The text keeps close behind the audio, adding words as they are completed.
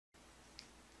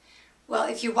Well,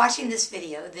 if you're watching this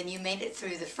video, then you made it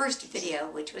through the first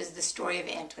video, which was the story of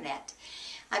Antoinette.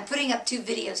 I'm putting up 2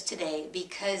 videos today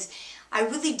because I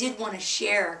really did want to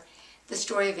share the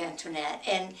story of Antoinette.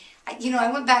 And, I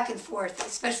went back and forth,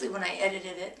 especially when I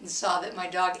edited it and saw that my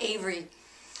dog Avery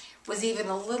was even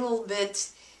a little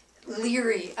bit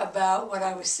leery about what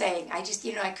I was saying. I just,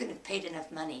 I couldn't have paid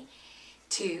enough money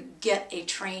to get a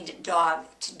trained dog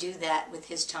to do that with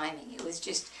his timing. It was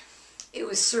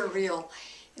surreal.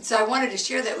 And so I wanted to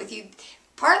share that with you,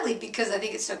 partly because I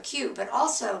think it's so cute, but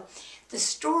also the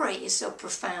story is so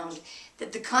profound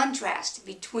that the contrast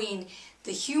between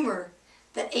the humor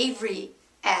that Avery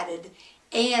added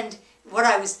and what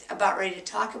I was about ready to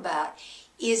talk about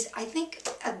is, I think,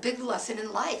 a big lesson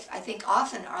in life. I think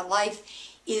often our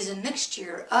life is a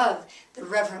mixture of the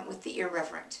reverent with the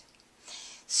irreverent.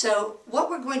 So what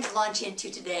we're going to launch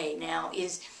into today now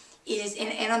is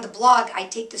and on the blog I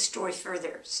take the story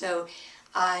further. So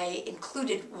I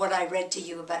included what I read to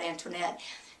you about Antoinette,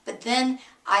 but then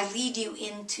I lead you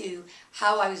into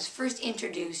how I was first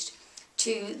introduced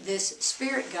to this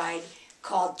spirit guide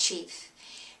called Chief.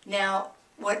 Now,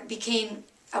 what became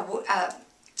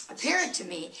apparent to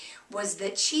me was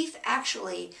that Chief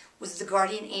actually was the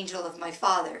guardian angel of my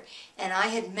father, and I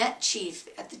had met Chief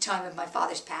at the time of my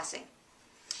father's passing.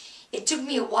 It took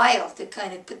me a while to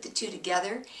kind of put the two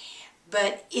together,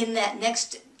 but in that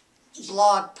next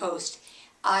blog post,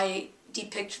 I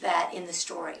depict that in the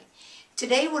story.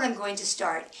 Today what I'm going to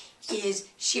start is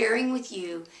sharing with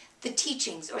you the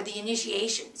teachings or the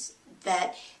initiations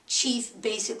that Chief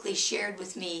basically shared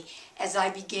with me as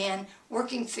I began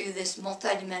working through this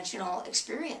multidimensional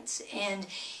experience. And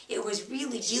it was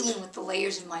really dealing with the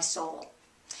layers of my soul.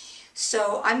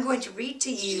 So I'm going to read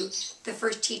to you the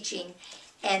first teaching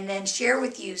and then share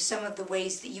with you some of the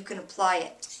ways that you can apply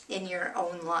it in your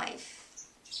own life.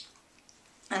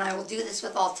 And I will do this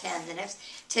with all 10. The next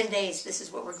 10 days, this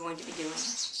is what we're going to be doing.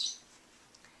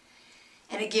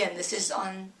 And again, this is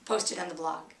posted on the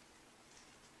blog.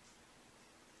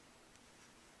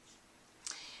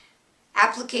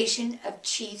 Application of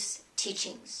Chief's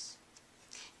teachings.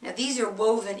 Now these are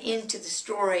woven into the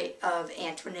story of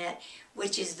Antoinette,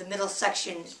 which is the middle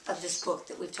section of this book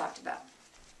that we've talked about.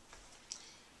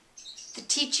 The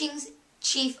teachings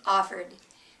Chief offered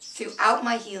throughout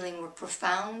my healing were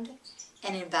profound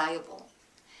and invaluable.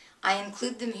 I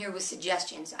include them here with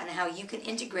suggestions on how you can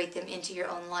integrate them into your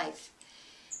own life.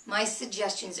 My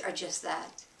suggestions are just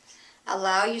that.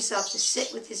 Allow yourself to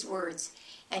sit with his words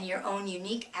and your own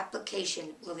unique application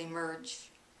will emerge.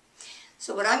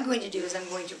 So what I'm going to do is I'm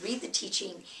going to read the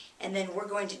teaching and then we're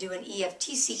going to do an EFT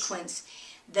sequence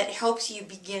that helps you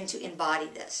begin to embody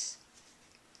this.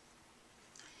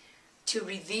 To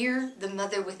revere the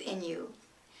mother within you,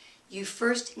 you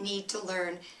first need to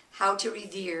learn how to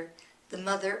revere the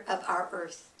mother of our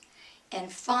earth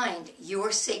and find your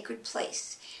sacred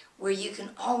place where you can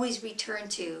always return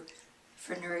to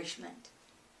for nourishment.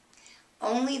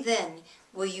 Only then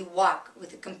will you walk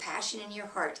with the compassion in your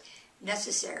heart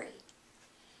necessary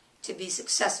to be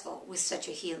successful with such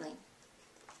a healing.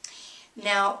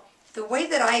 Now, the way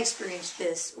that I experienced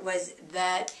this was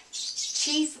that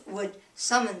Chief would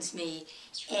summons me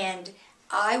and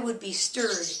I would be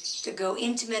stirred to go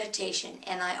into meditation,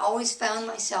 and I always found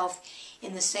myself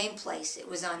in the same place. It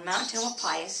was on Mount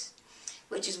Tamalpais,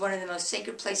 which is one of the most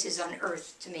sacred places on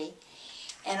earth to me,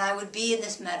 and I would be in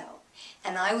this meadow,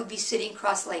 and I would be sitting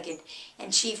cross-legged,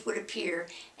 and Chief would appear,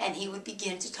 and he would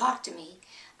begin to talk to me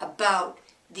about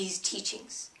these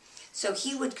teachings. So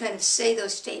he would kind of say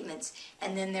those statements,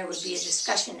 and then there would be a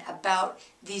discussion about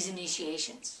these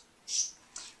initiations.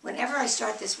 Whenever I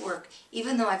start this work,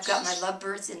 even though I've got my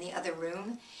lovebirds in the other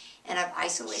room, and I've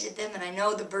isolated them, and I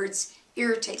know the birds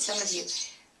irritate some of you,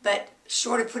 but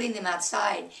short of putting them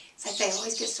outside, it's like they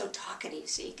always get so talkative,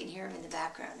 so you can hear them in the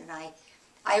background, and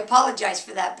I apologize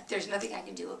for that, but there's nothing I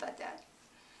can do about that.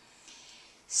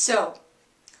 So,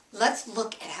 let's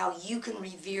look at how you can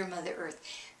revere Mother Earth.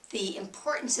 The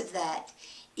importance of that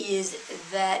is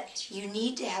that you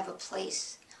need to have a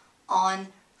place on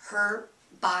her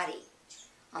body,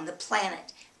 on the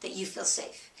planet, that you feel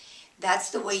safe. That's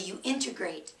the way you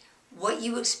integrate what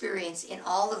you experience in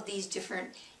all of these different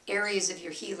areas of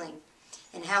your healing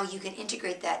and how you can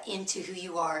integrate that into who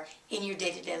you are in your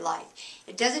day-to-day life.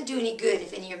 It doesn't do any good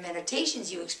if in your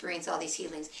meditations you experience all these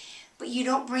healings, but you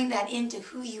don't bring that into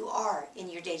who you are in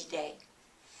your day-to-day.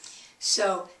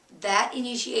 So that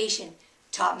initiation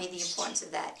taught me the importance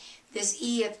of that. This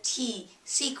EFT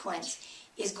sequence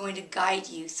is going to guide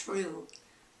you through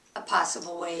a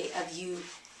possible way of you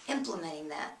implementing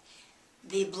that.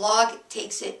 The blog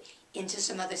takes it into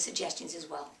some other suggestions as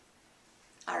well.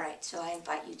 All right, so I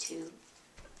invite you to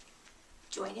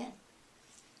join in.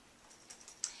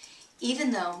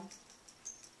 Even though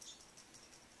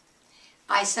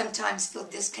I sometimes feel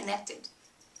disconnected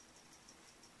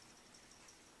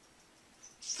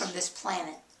from this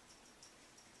planet,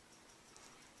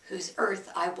 whose earth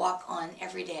I walk on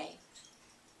every day,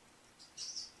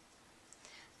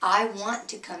 I want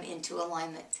to come into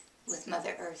alignment with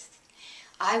Mother Earth.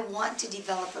 I want to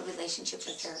develop a relationship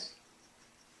with her.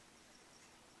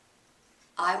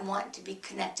 I want to be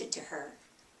connected to her,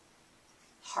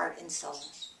 heart and soul.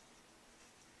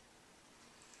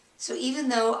 So even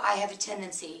though I have a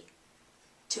tendency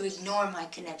to ignore my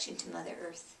connection to Mother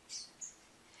Earth,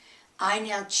 I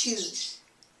now choose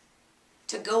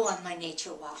to go on my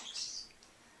nature walks,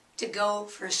 to go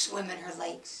for a swim in her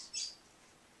lakes,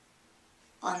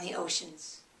 on the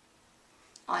oceans,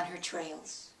 on her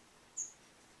trails.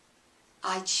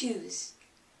 I choose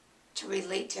to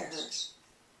relate to her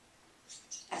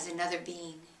as another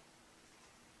being,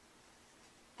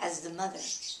 as the mother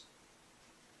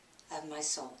of my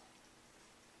soul.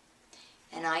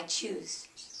 And I choose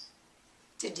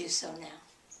to do so now.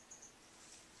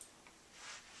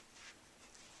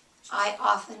 I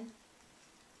often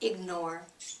ignore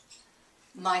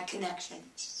my connection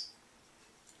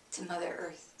to Mother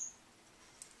Earth.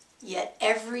 Yet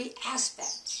every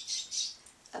aspect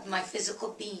of my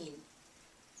physical being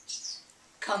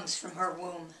comes from her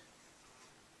womb.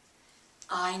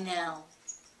 I now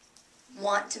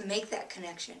want to make that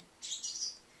connection,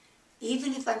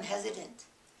 even if I'm hesitant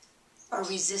or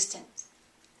resistant.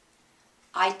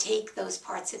 I take those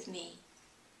parts of me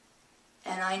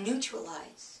and I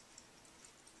neutralize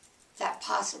that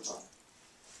possible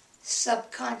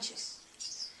subconscious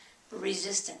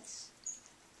resistance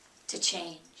to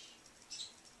change.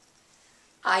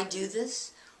 I do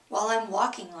this while I'm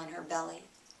walking on her belly,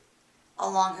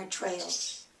 along her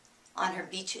trails, on her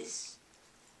beaches,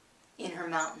 in her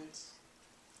mountains,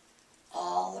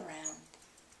 all around.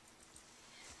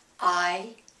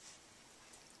 I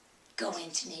go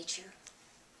into nature.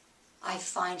 I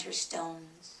find her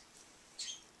stones.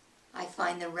 I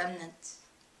find the remnants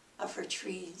of her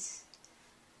trees,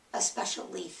 a special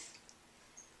leaf.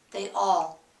 They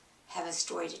all have a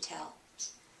story to tell,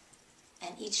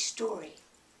 and each story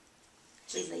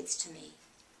relates to me.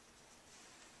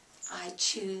 I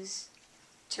choose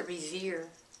to revere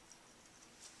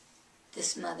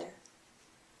this mother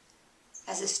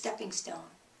as a stepping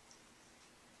stone,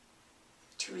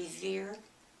 to revere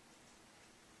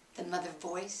the mother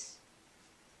voice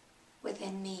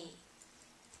within me.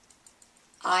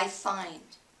 I find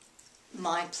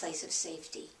my place of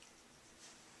safety.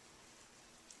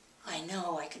 I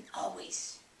know I can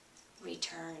always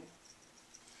return.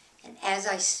 And as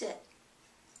I sit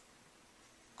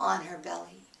on her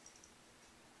belly,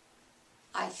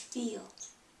 I feel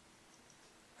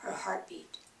her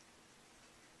heartbeat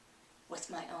with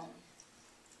my own.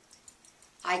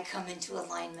 I come into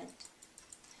alignment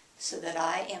so that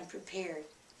I am prepared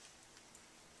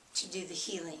to do the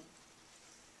healing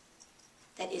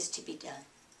that is to be done.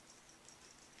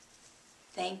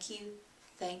 Thank you,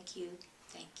 thank you,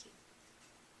 thank you.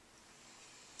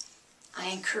 I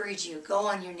encourage you, go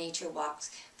on your nature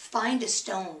walks. Find a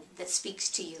stone that speaks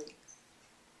to you.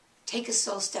 Take a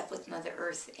soul step with Mother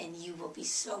Earth and you will be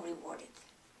so rewarded.